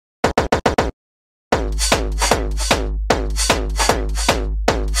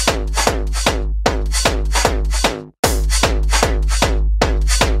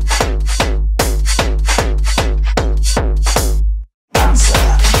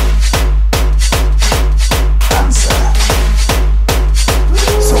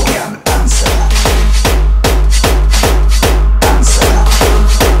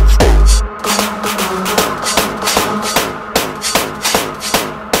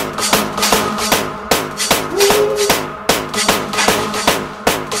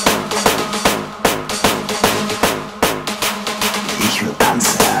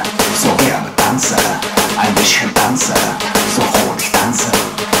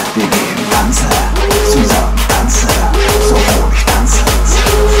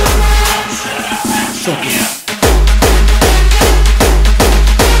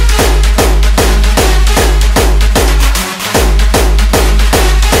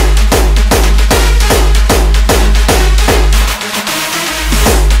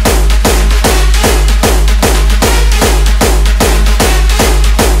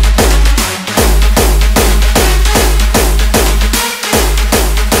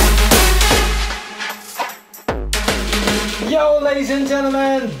Ladies and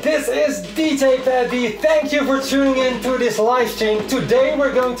gentlemen, this is DJ Paddy. Thank you for tuning in to this live stream. Today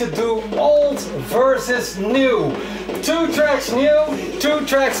we're going to do old versus new. 2 tracks new, 2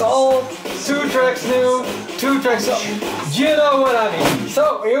 tracks old, 2 tracks new, 2 tracks old. You know what I mean.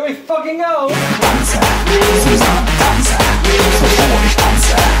 So here we fucking go.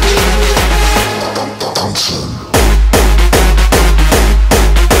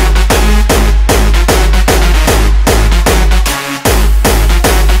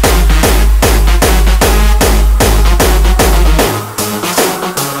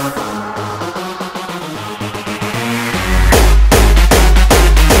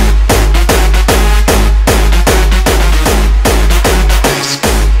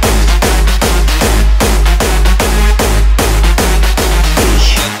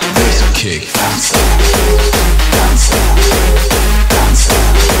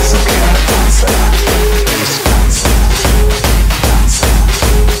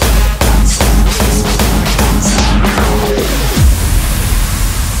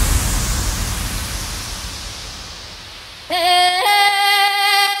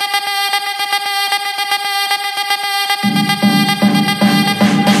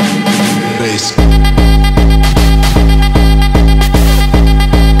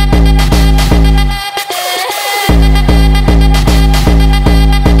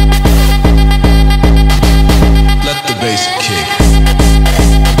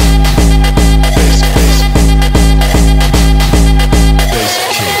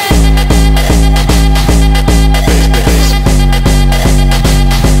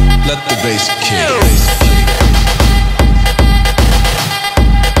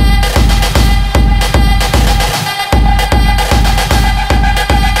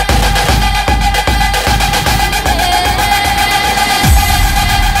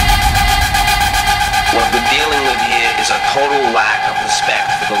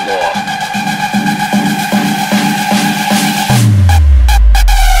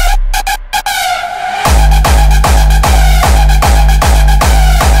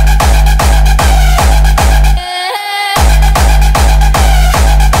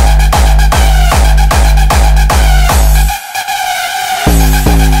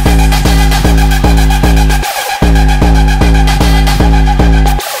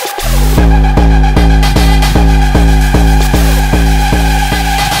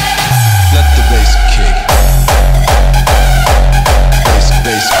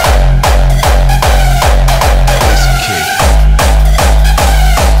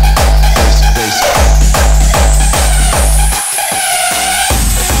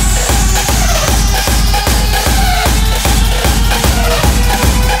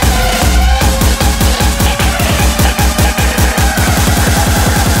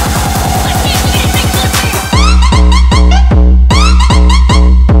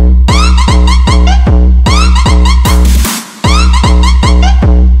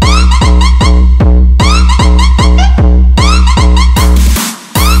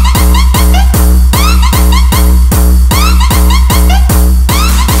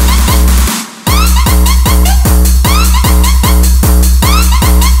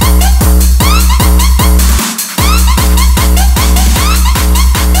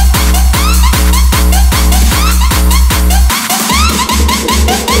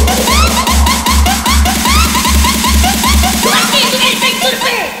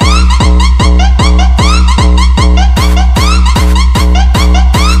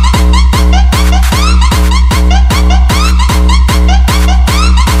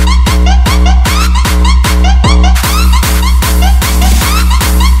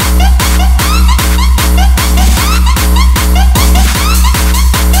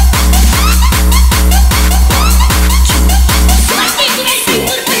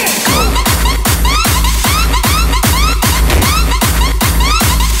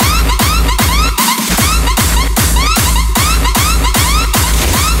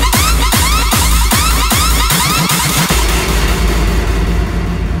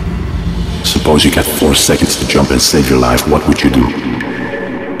 Suppose you got 4 seconds to jump and save your life, what would you do?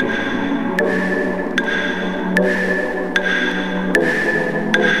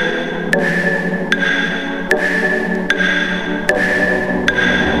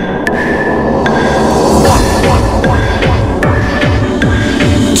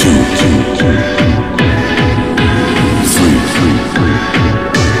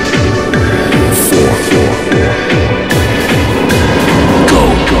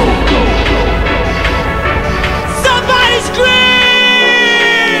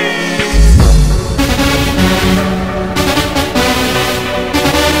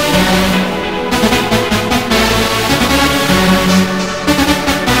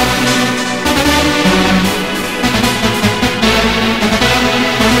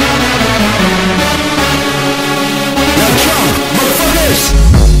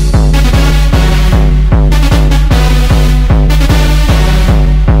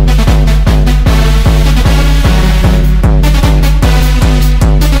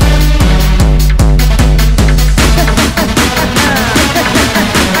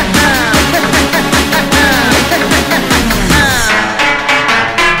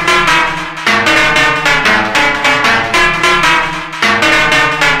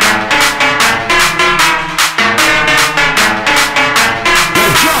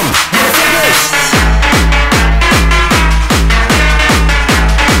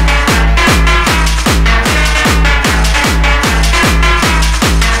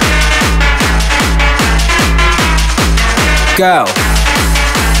 Go.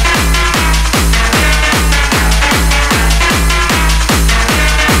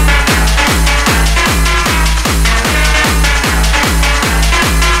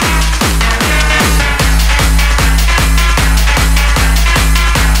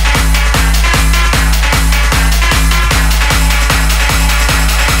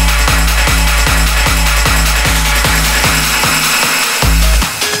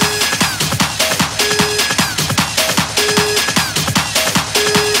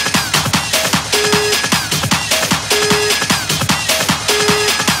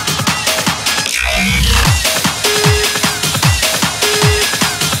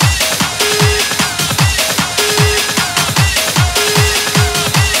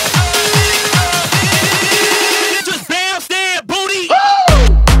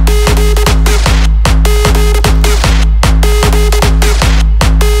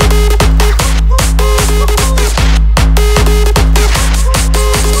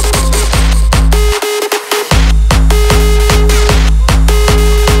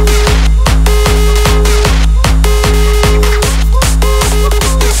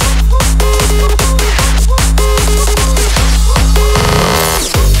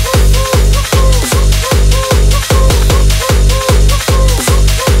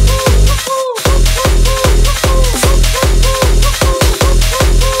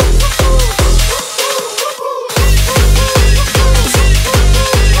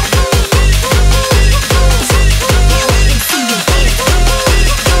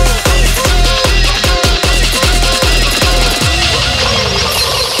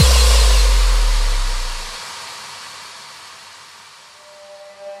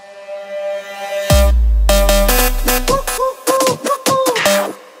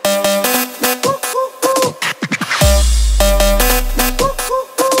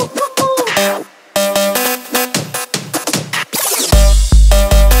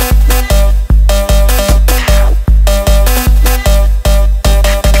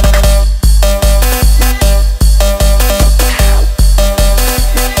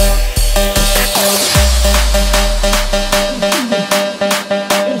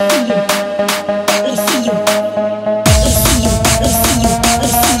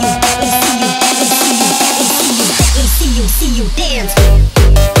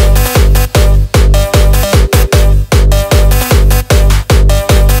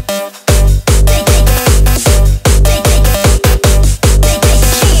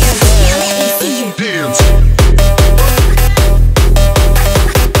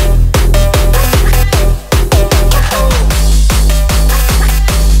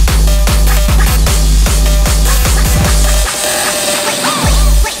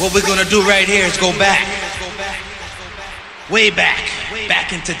 What we're gonna do right here is go back, way back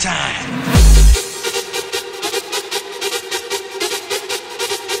into time.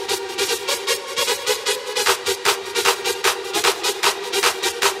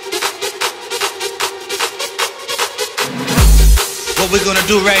 What we're gonna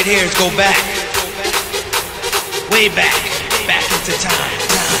do right here is go back, way back into time.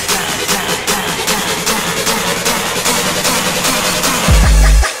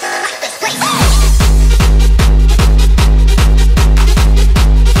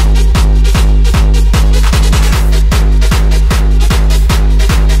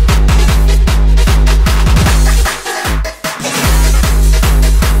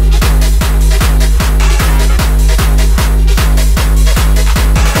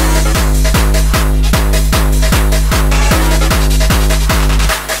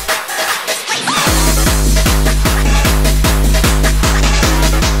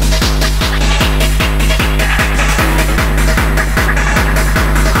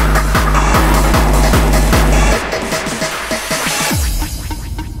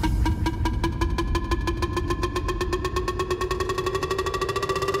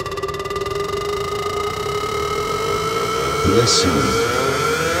 listen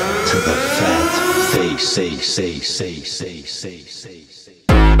to the fat face, say.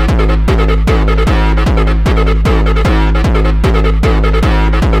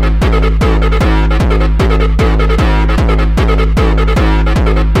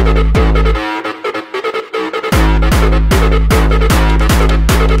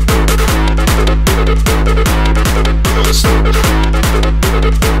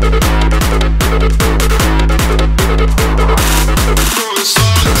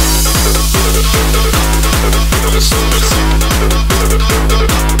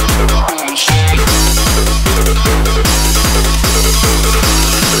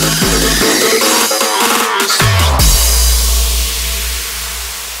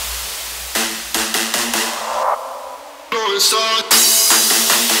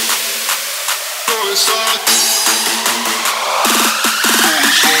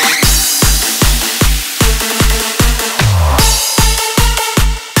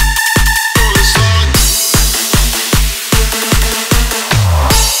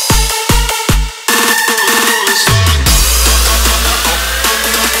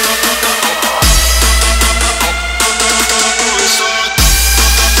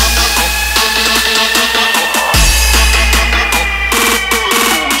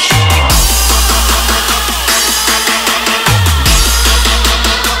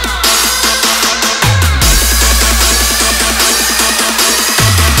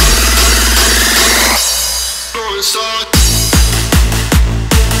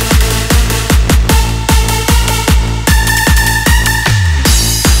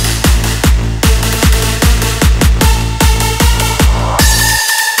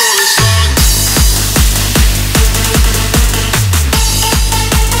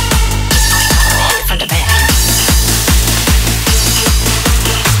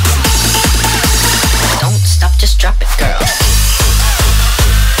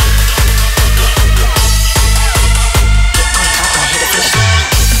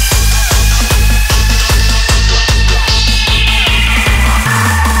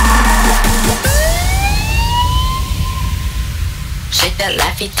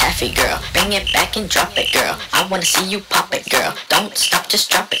 Wanna see you pop it, girl. Don't stop, just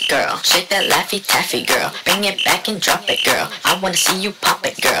drop it, girl. Shake that Laffy Taffy, girl. Bring it back and drop it, girl. I wanna see you pop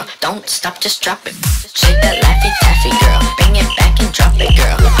it, girl. Don't stop, just drop it. Shake that Laffy Taffy, girl. Bring it back and drop it,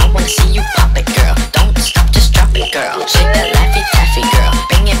 girl. I wanna see you pop it, girl. Don't stop, just drop it, girl. Shake that Laffy Taffy, girl.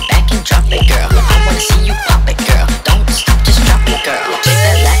 Bring it back and drop it, girl. I wanna see you pop it, girl. Don't stop, just drop it, girl.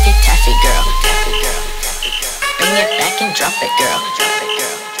 Shake that Laffy Taffy, girl. Bring it back and drop it, girl. Drop it,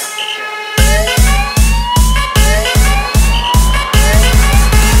 girl.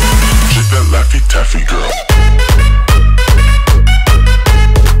 Laffy Taffy girl.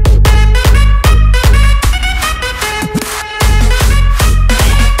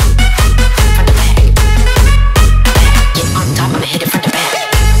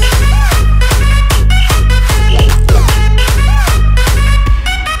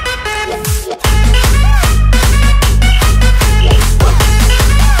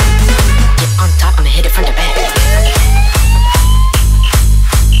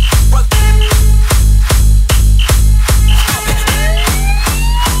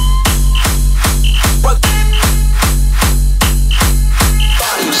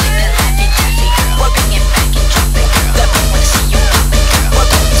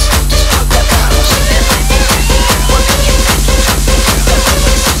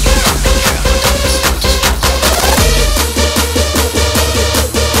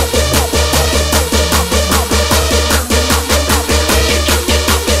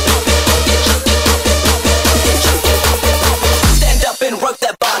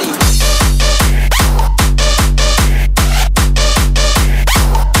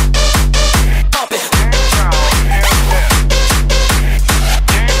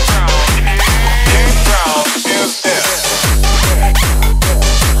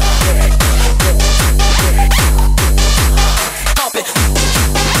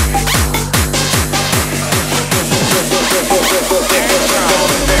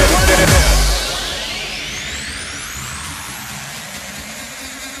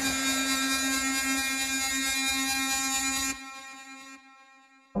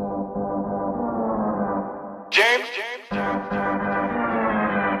 James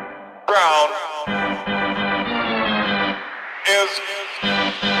Brown is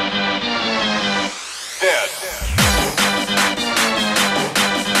dead.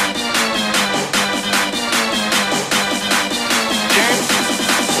 James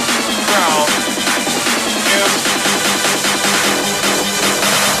Brown is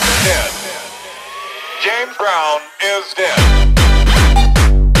dead. James Brown is dead.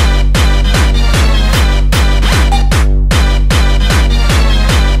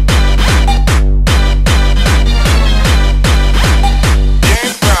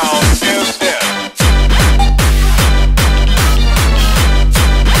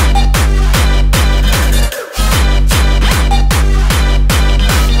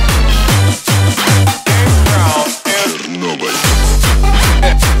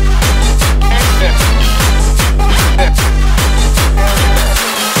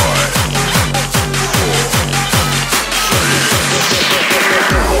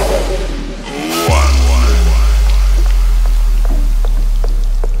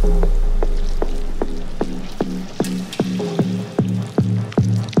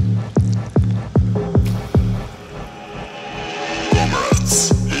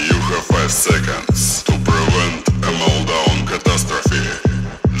 seconds. You have 5 seconds to prevent a meltdown catastrophe.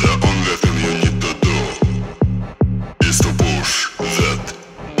 The only thing you need to do is to push that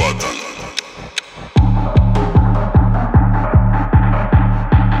button.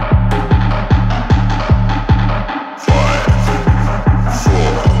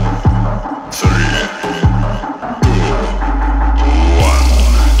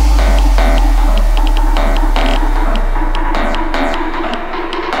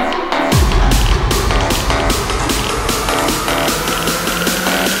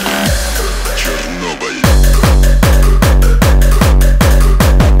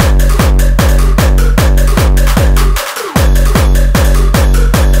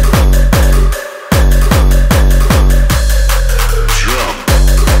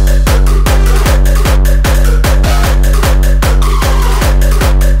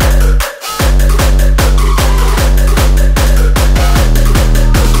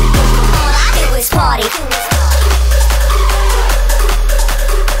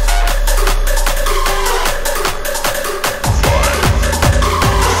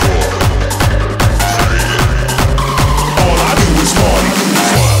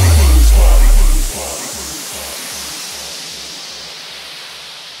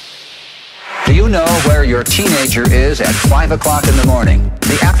 Do you know where your teenager is at 5 o'clock in the morning?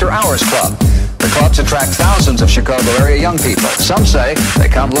 The After Hours Club. The clubs attract thousands of Chicago area young people. Some say they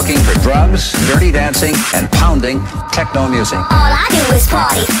come looking for drugs, dirty dancing, and pounding techno music. All I do is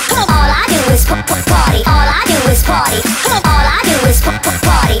party. All I do is party. All I do is party. All I do is party.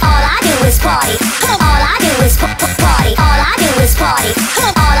 All I do is party. All I do is party. All I do is party.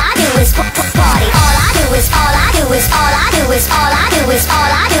 All I do is party. All I do is all I do is all I do is all I do is all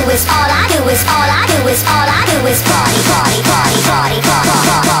I do is all I do is all I do is all I do is party, party, party, party, party.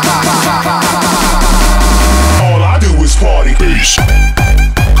 All I do is party. Peace.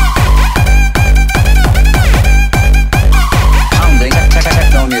 Pounding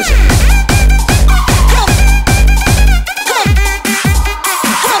techno music.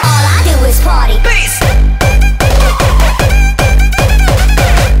 All I do is party. Peace.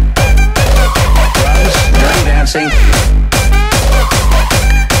 Drugs, dirty dancing.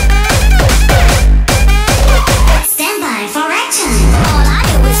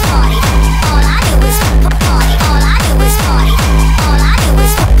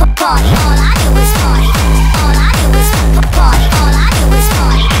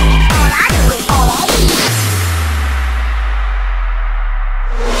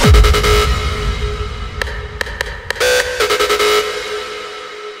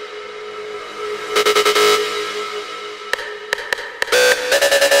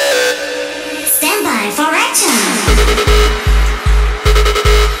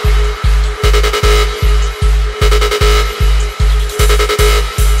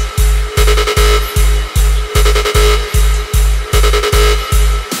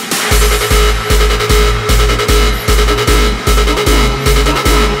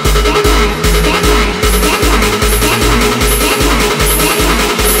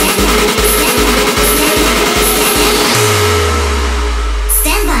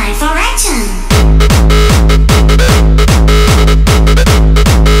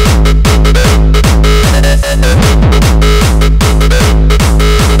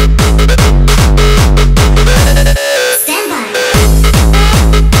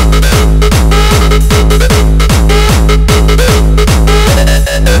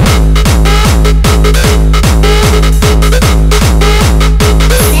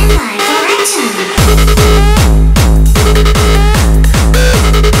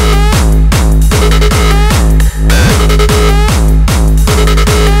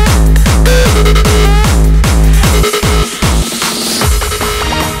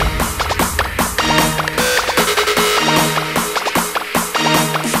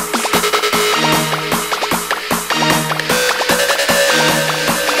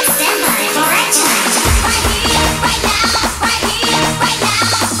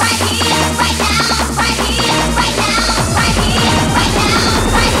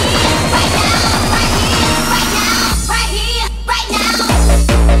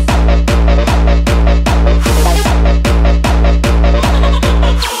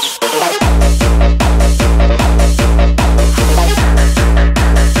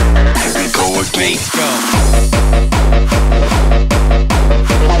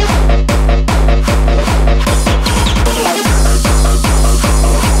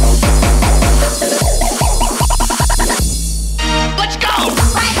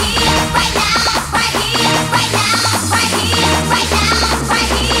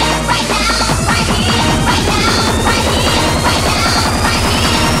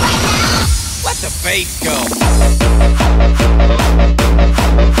 faith go?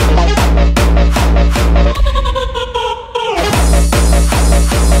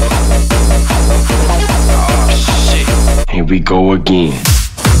 Oh shit. Here we go again.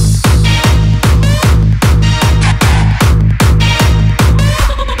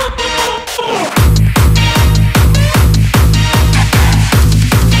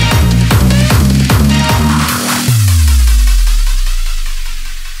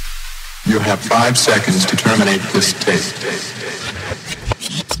 You have 5 seconds to terminate this tape. 5,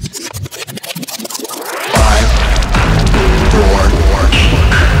 4,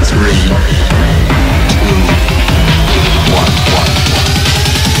 3, 2, 1.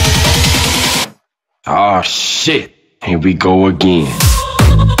 Oh shit. Here we go again.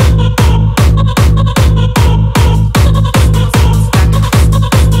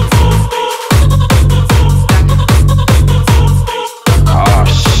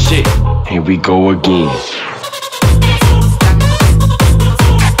 Here we go again.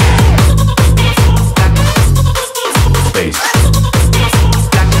 Bass.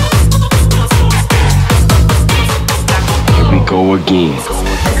 Here we go again.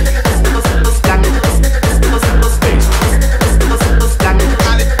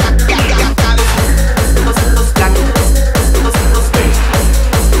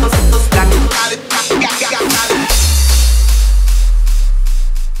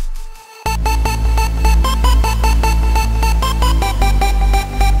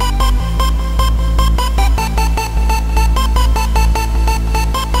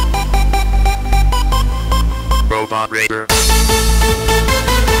 Robot Rager.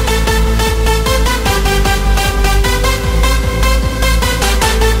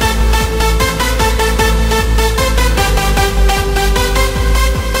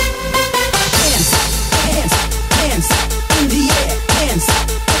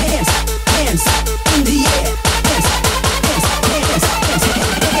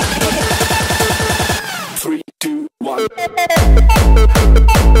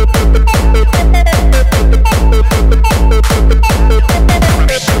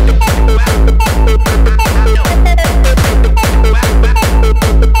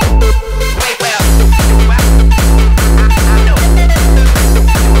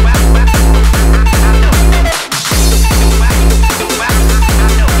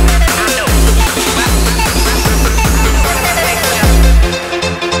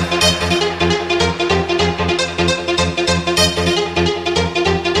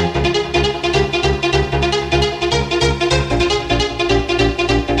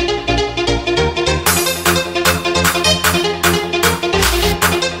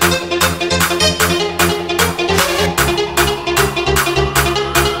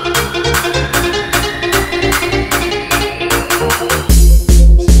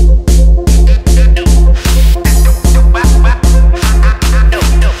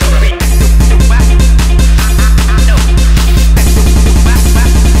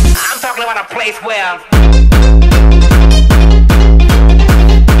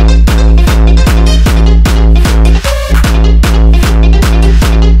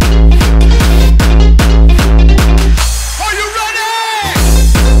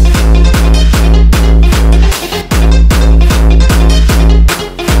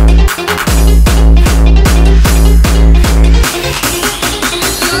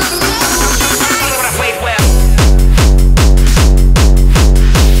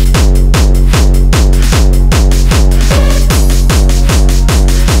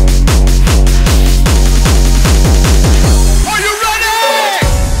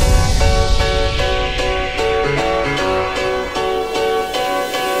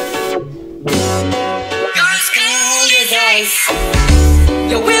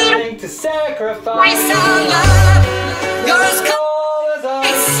 You're willing to sacrifice our love. You're as cold as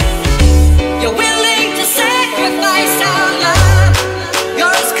ice. You're willing to sacrifice our love.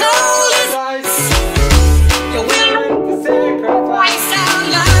 You're as cold as ice. You're willing to sacrifice our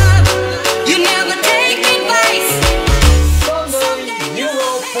love. You never take advice. Someday you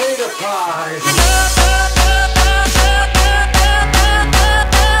will pay the price.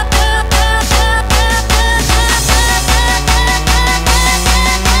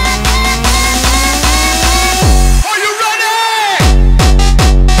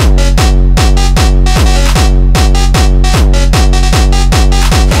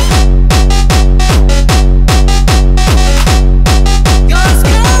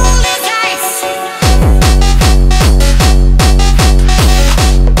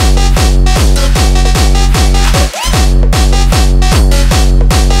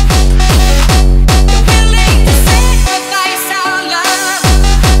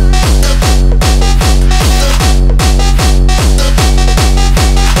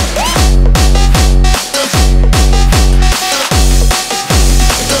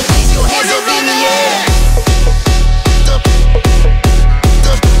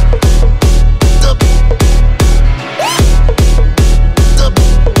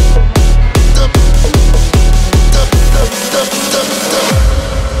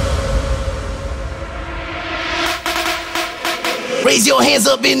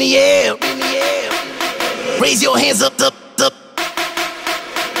 up in the air. Raise your hands up, up, up.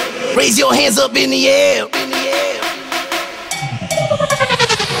 Raise your hands up in the air.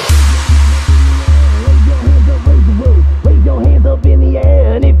 Raise your hands up in the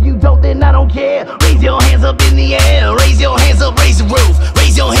air. And if you don't, then I don't care. Raise your hands up in the air. Raise your hands up, raise the roof.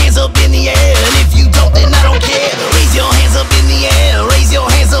 Raise your hands up in the air. And if you don't, then I don't care. Raise your hands up in the air. Raise your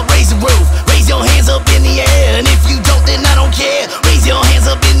hands up, raise the roof. Raise your hands up in the air. And if you don't, then I don't care. Raise your hands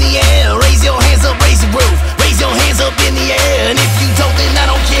up in the air. Raise your hands up, raise the roof. Raise your hands up in the air. And if you don't, then I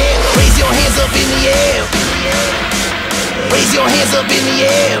don't care. Raise your hands up in the air. Raise your hands up in the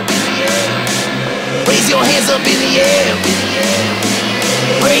air. Raise your hands up in the air.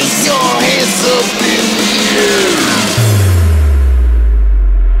 Raise your hands up in the air.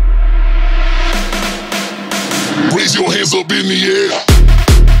 Raise your hands up in the air.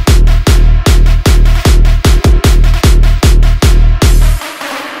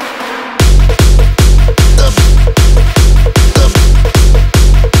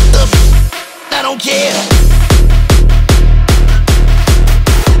 I don't care.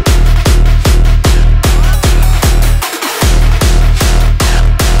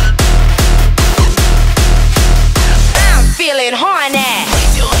 I'm feeling horny.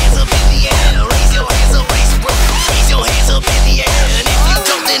 Raise your hands up in the air. Raise your hands up, raise the roof. Raise your hands up in the air. And if you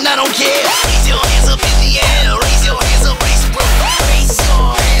don't, then I don't care. Raise your hands up in the air. Raise your hands up, raise the roof. Raise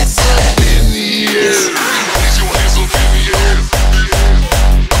your hands up in the air. Raise your hands up in the air.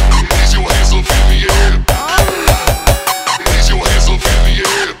 Raise your hands up in the air. Raise your hands up in the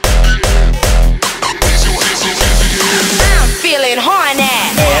air. Raise your hands up in the air. I'm feeling horny.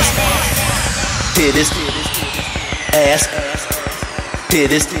 Ass, titties, ass,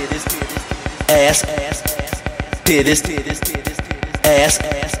 titties, ass, titties, ass, titties, ass,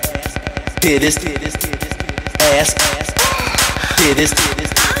 titties, ass, titties,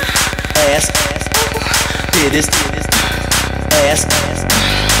 ass, titties, ass,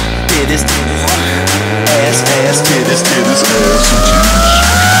 titties, ass.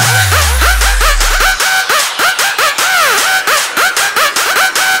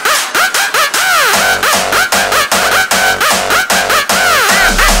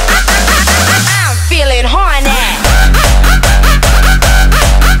 I'm feeling horny.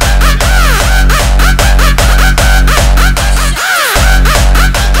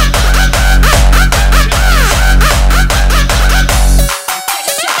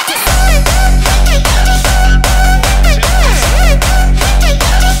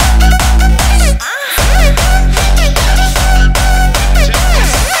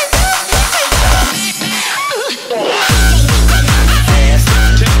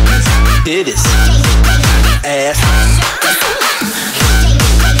 Titties, ass,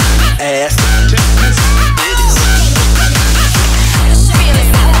 ass,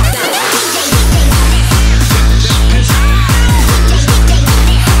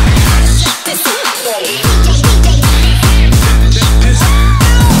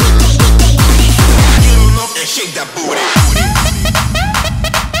 Shake that booty.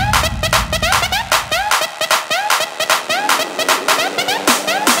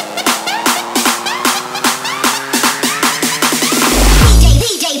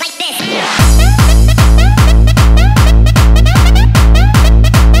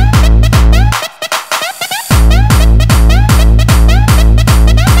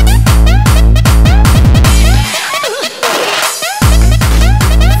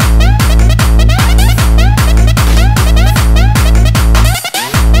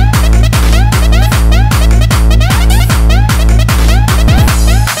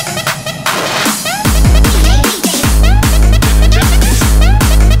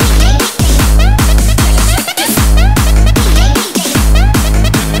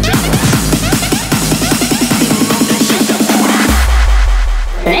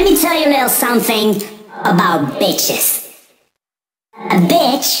 Let me tell you a little something about bitches. A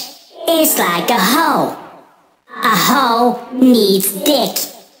bitch is like a hoe. A hoe needs dick.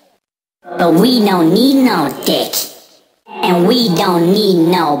 But we don't need no dick. And we don't need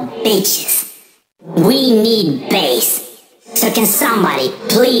no bitches. We need bass. So can somebody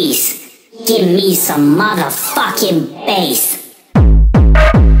please give me some motherfucking bass?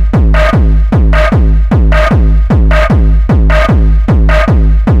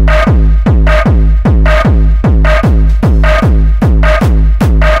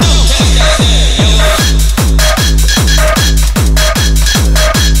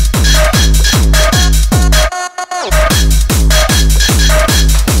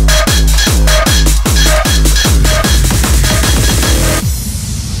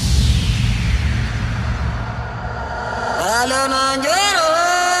 I know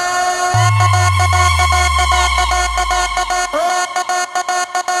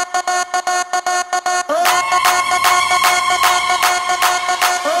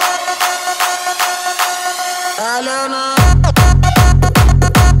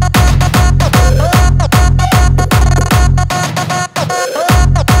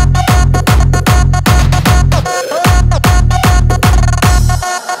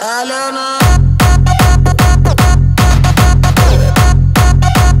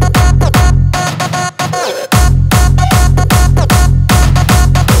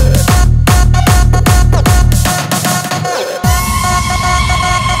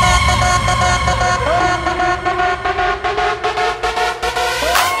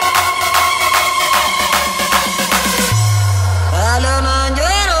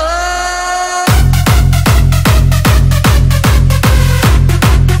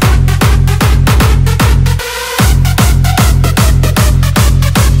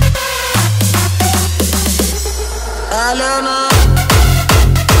Elena.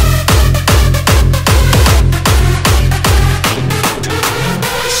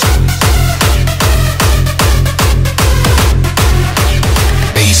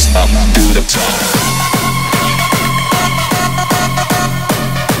 Bass up to the top.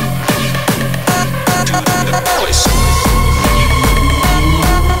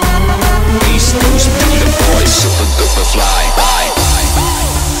 Bass goes to the voice, super duper fly by.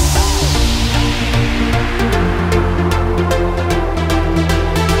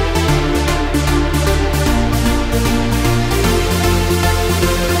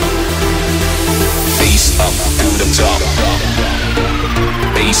 Bass up to the top.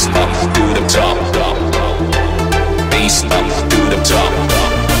 Bass up to the top. Bass up to the top.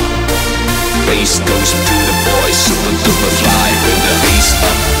 Bass goes to the boys, super duper fly with the bass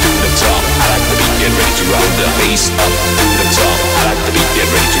up to the top. I like the beat, get ready to rock the bass up to the top. I like the beat, get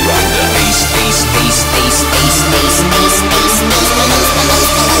ready to rock the bass, bass, bass, bass, bass, bass, bass, bass, bass, bass.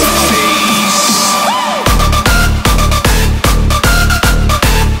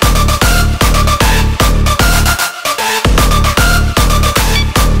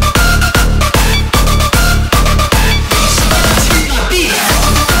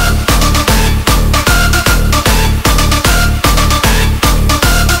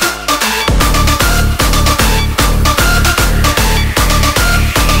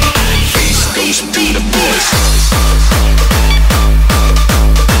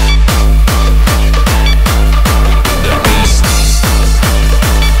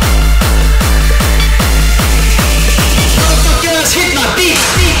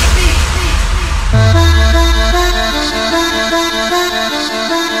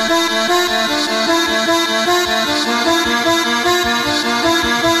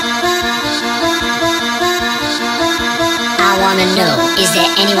 Is there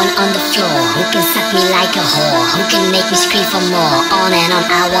anyone on the floor who can suck me like a whore? Who can make me scream for more? On and on,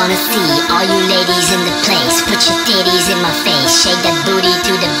 I wanna see all you ladies in the place. Put your titties in my face, shake that booty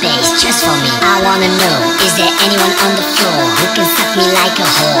to the bass, just for me. I wanna know, is there anyone on the floor who can suck me like a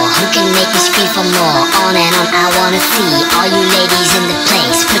whore? Who can make me scream for more? On and on, I wanna see all you ladies in the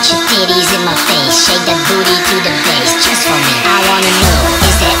place. Put your titties in my face, shake that booty to the bass, just for me. I wanna know,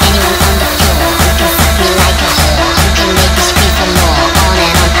 is there anyone on the floor who can suck me like a whore? Who can make me scream for more? On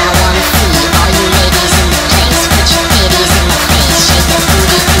and on, I wanna see all you ladies in the place. Put your titties in my face, shake that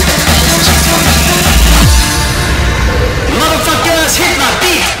booty to the bass, just for me. Motherfuckers, hit my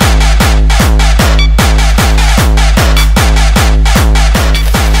beat.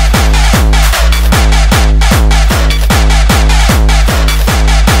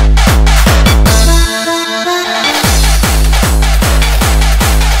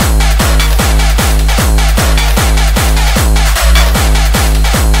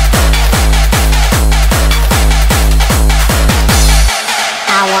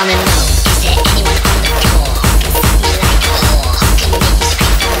 I wanna know, is there anyone on the floor who can suck me like a whore? Who can make me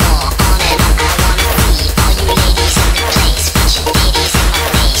scream for more?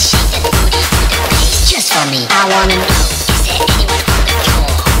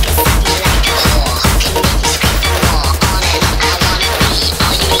 On and on, I wanna see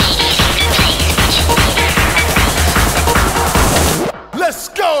all you ladies in the place. Let's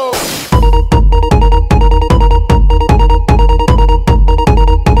go!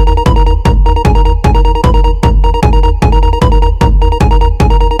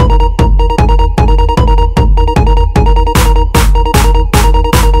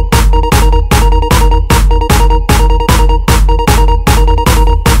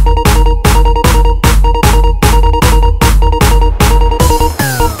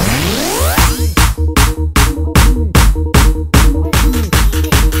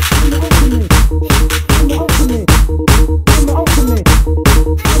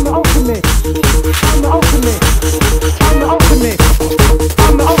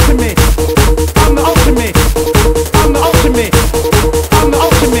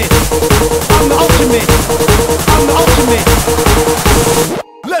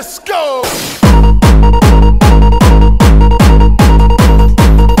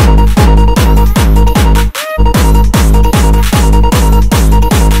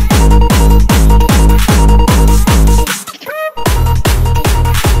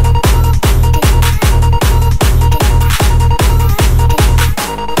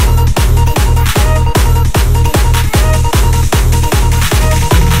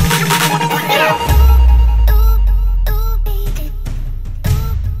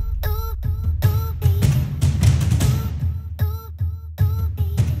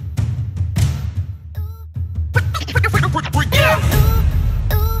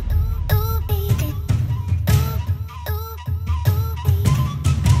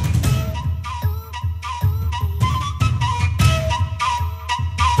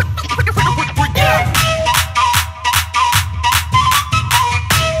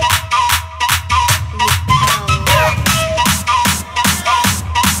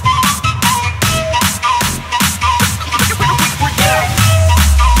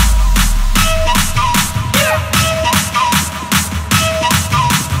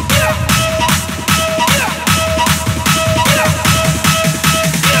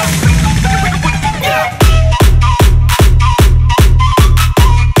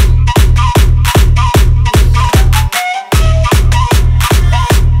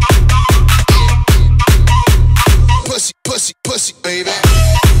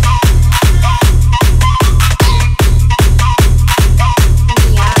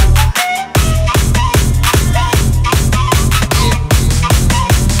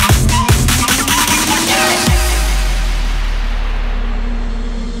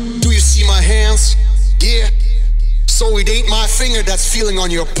 finger that's feeling on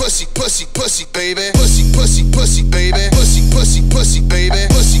your pussy, pussy, pussy, baby. Pussy, pussy, pussy, baby. Pussy, pussy, pussy, baby.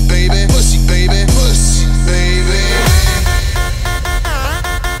 Pussy, baby. Pussy, baby. Pussy, baby.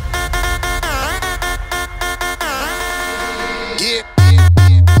 Yeah.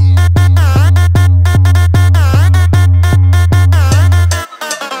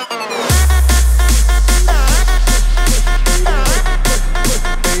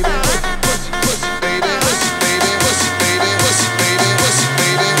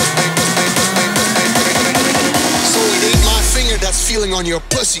 Feeling on your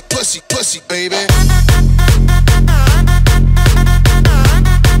pussy, pussy, pussy, baby.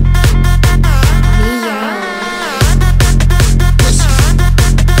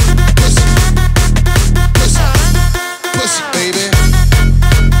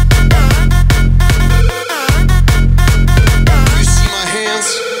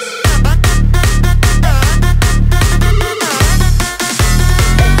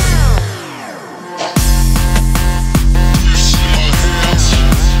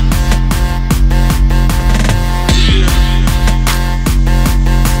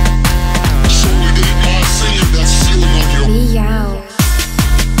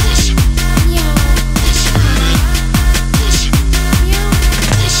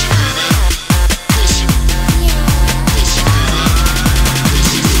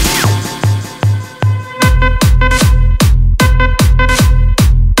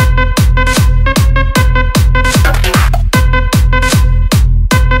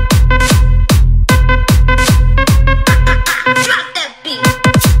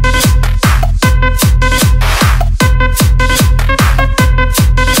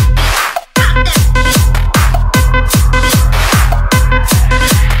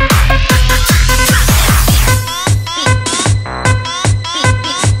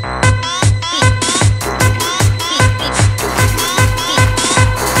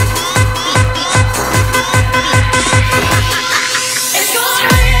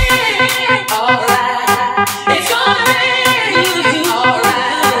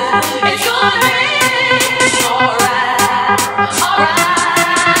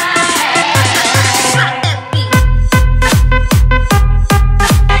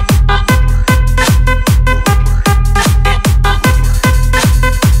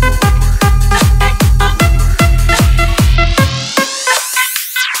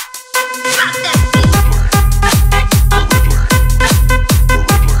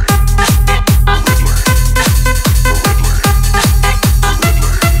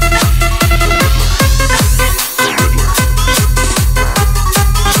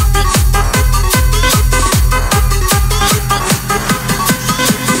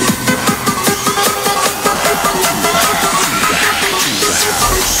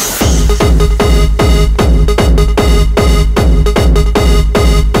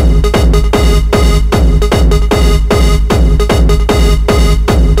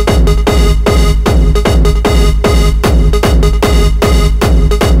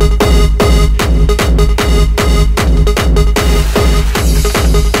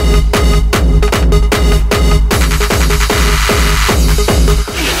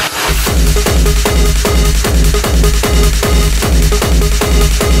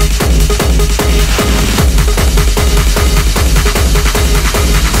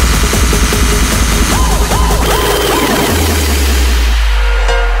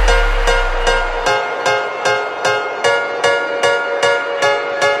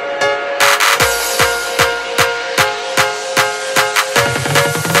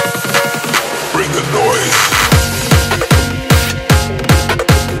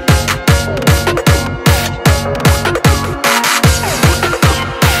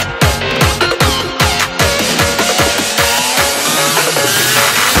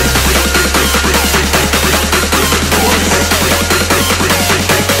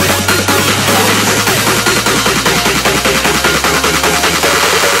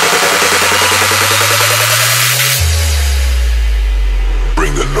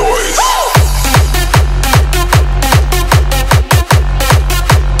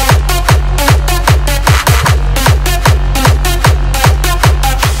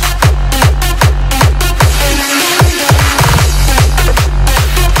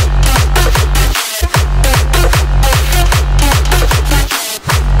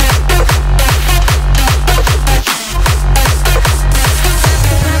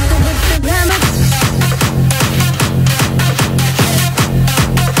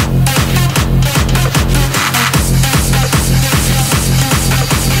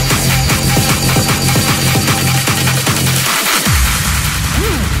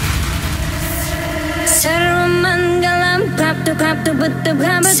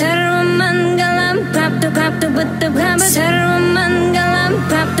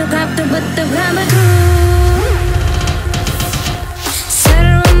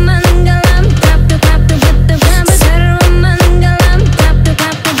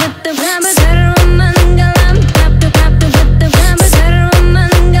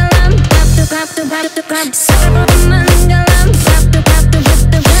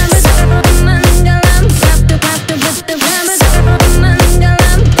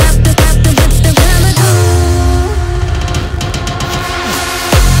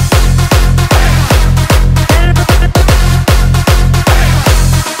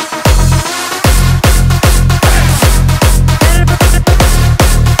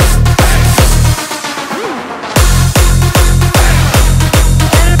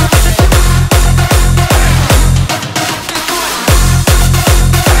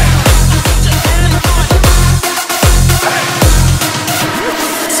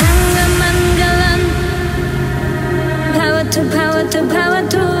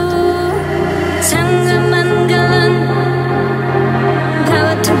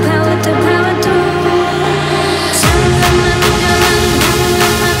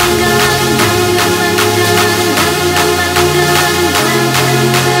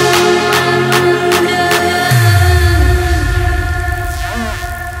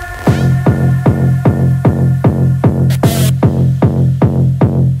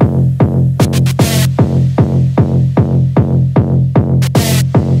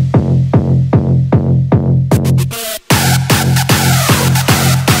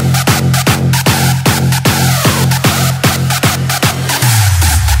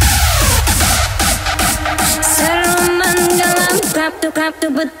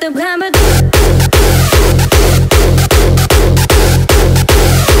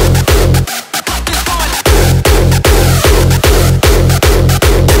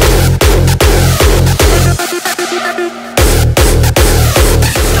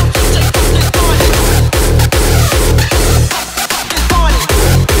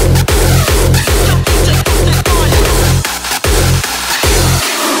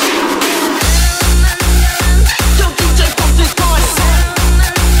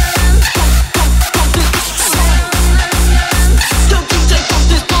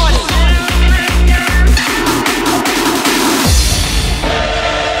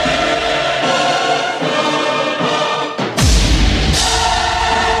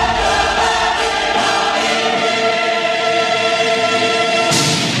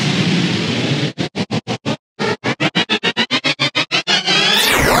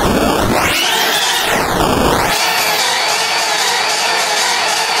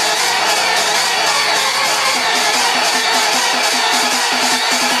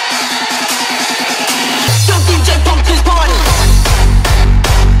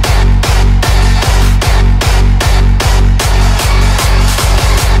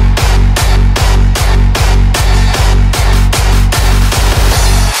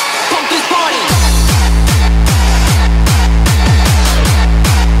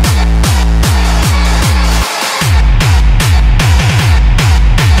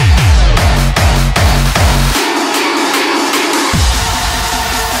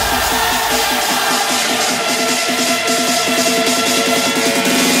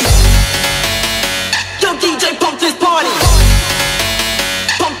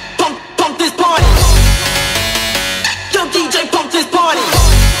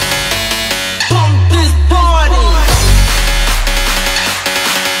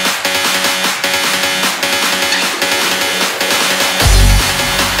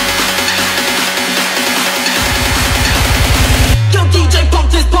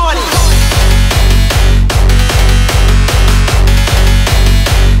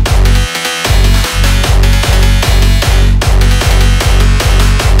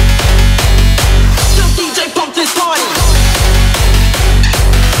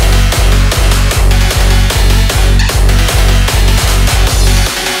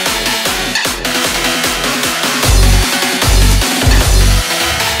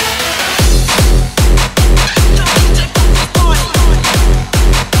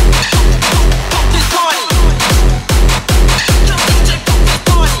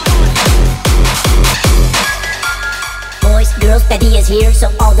 Daddy is here,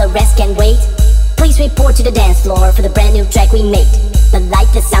 so all the rest can wait. Please report to the dance floor for the brand new track we made. The light,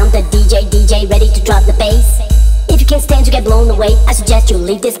 the sound, the DJ ready to drop the bass. If you can't stand to get blown away, I suggest you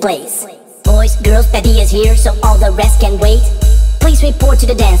leave this place. Boys, girls, Daddy is here, so all the rest can wait. Please report to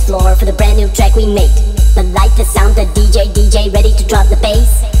the dance floor for the brand new track we made. The light, the sound, the DJ ready to drop the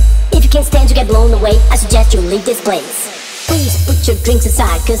bass. If you can't stand to get blown away, I suggest you leave this place. Please put your drinks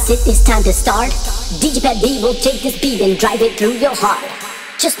aside, cause it is time to start. DJ Pat B will take this beat and drive it through your heart.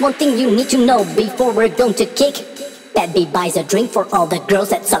 Just one thing you need to know before we're going to kick. Pat B buys a drink for all the girls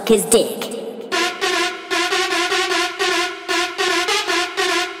that suck his dick.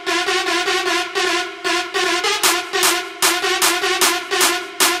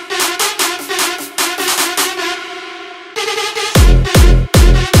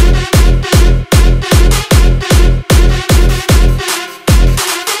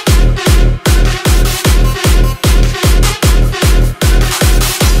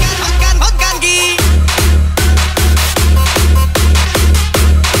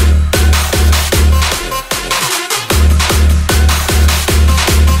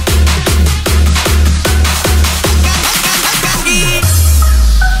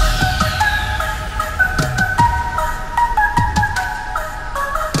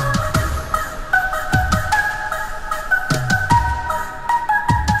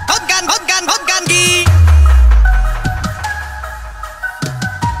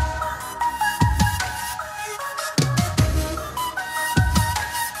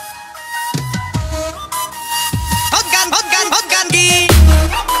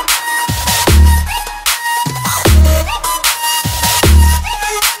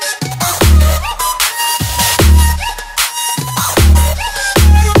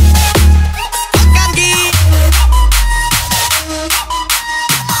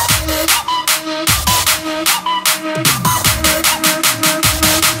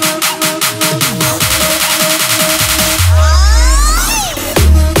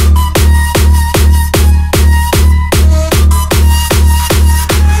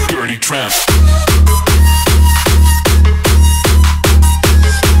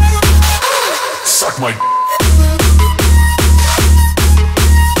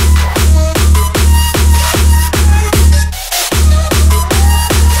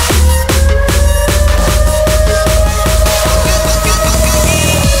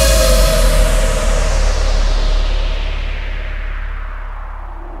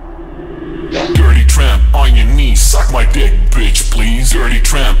 Dirty tramp,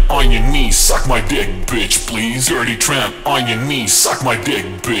 on your knees, suck my dick, bitch, please. Dirty tramp, on your knees, suck my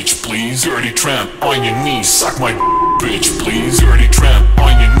bitch, please. Dirty tramp, on your knees, suck my dick, bitch, please. Dirty tramp,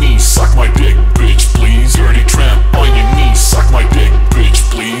 on your knees, suck my dick, bitch, please. Dirty tramp,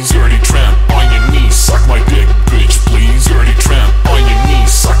 on your knees, suck my dick, bitch, please. Dirty tramp, on your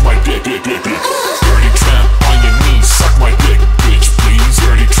knees, suck my dick, Dirty tramp, on your knees, suck my dick, bitch, please.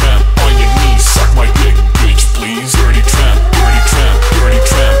 Dirty tramp, on your knees, suck my dick, bitch, please. Dirty tramp, dirty tramp, dirty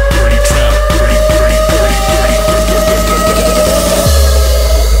tramp, dirty tramp, dirty, dirty, dirty, dirty.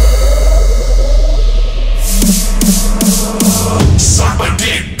 Suck my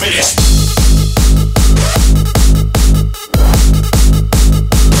dick, bitch.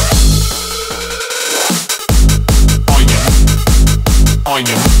 On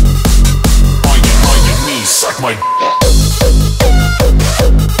your knees, suck my.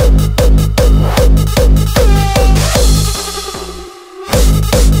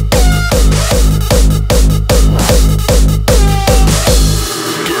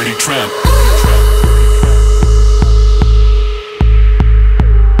 Dirty tramp.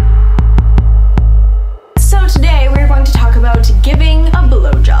 So today we're going to talk about giving a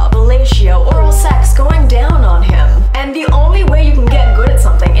blowjob, fellatio, oral sex, going down on him. And the only way you can get good at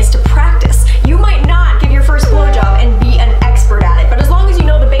something is to practice. You might not give your first blowjob and be an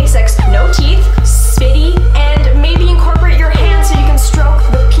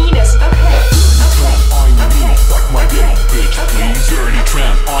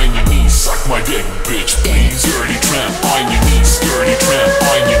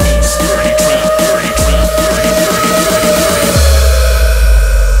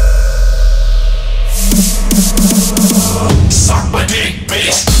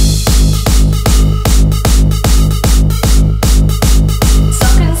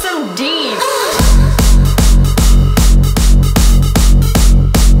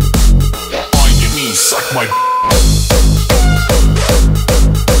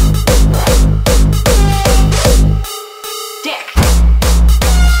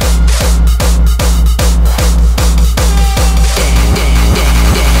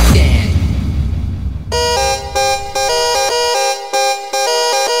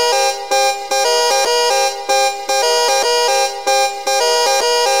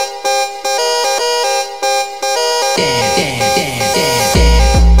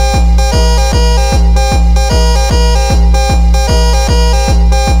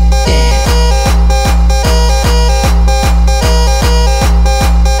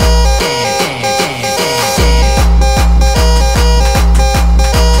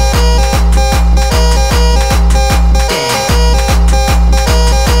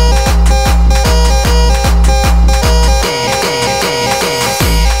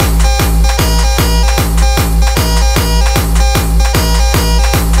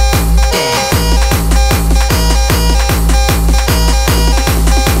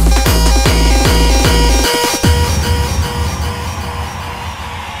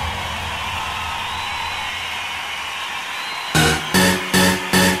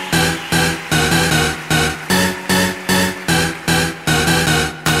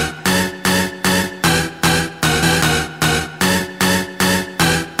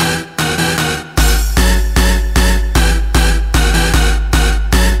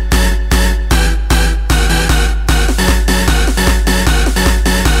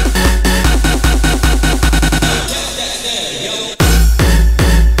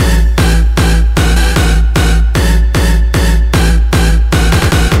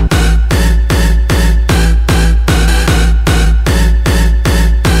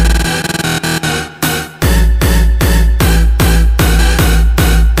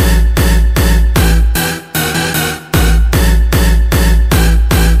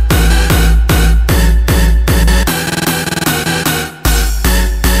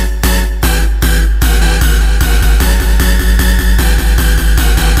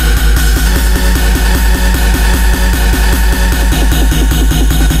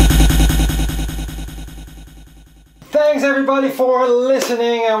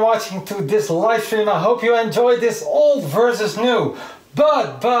listening and watching to this live stream. I hope you enjoyed this old versus new.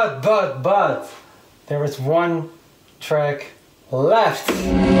 But, there is one track left.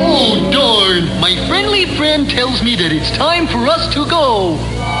 Oh darn! My friendly friend tells me that it's time for us to go.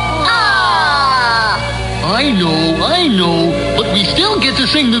 Ah! I know, but we still get to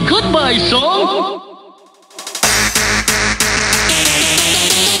sing the goodbye song.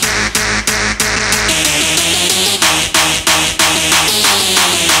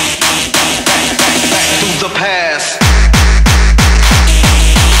 The past.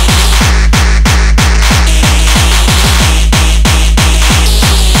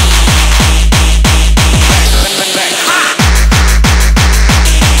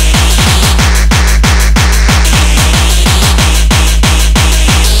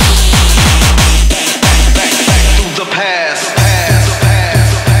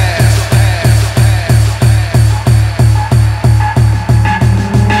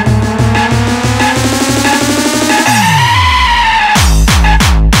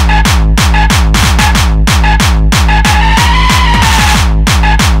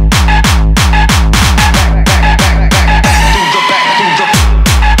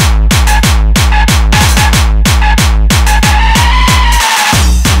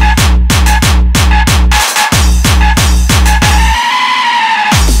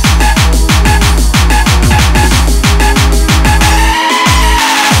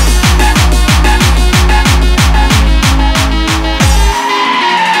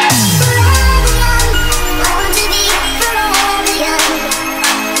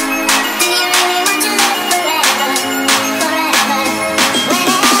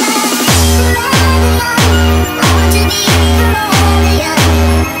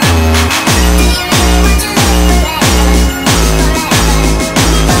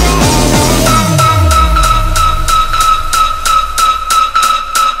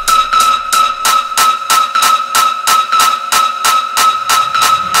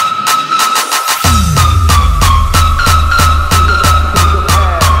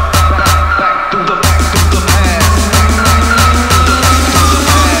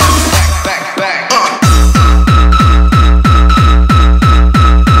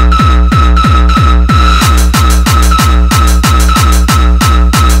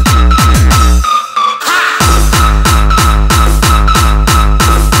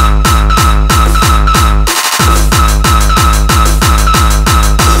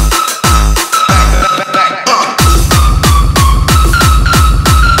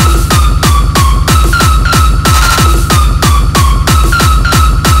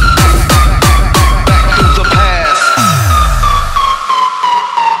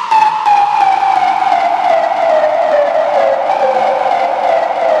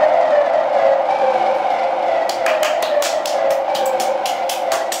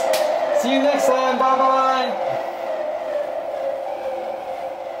 See you next time. Bye bye.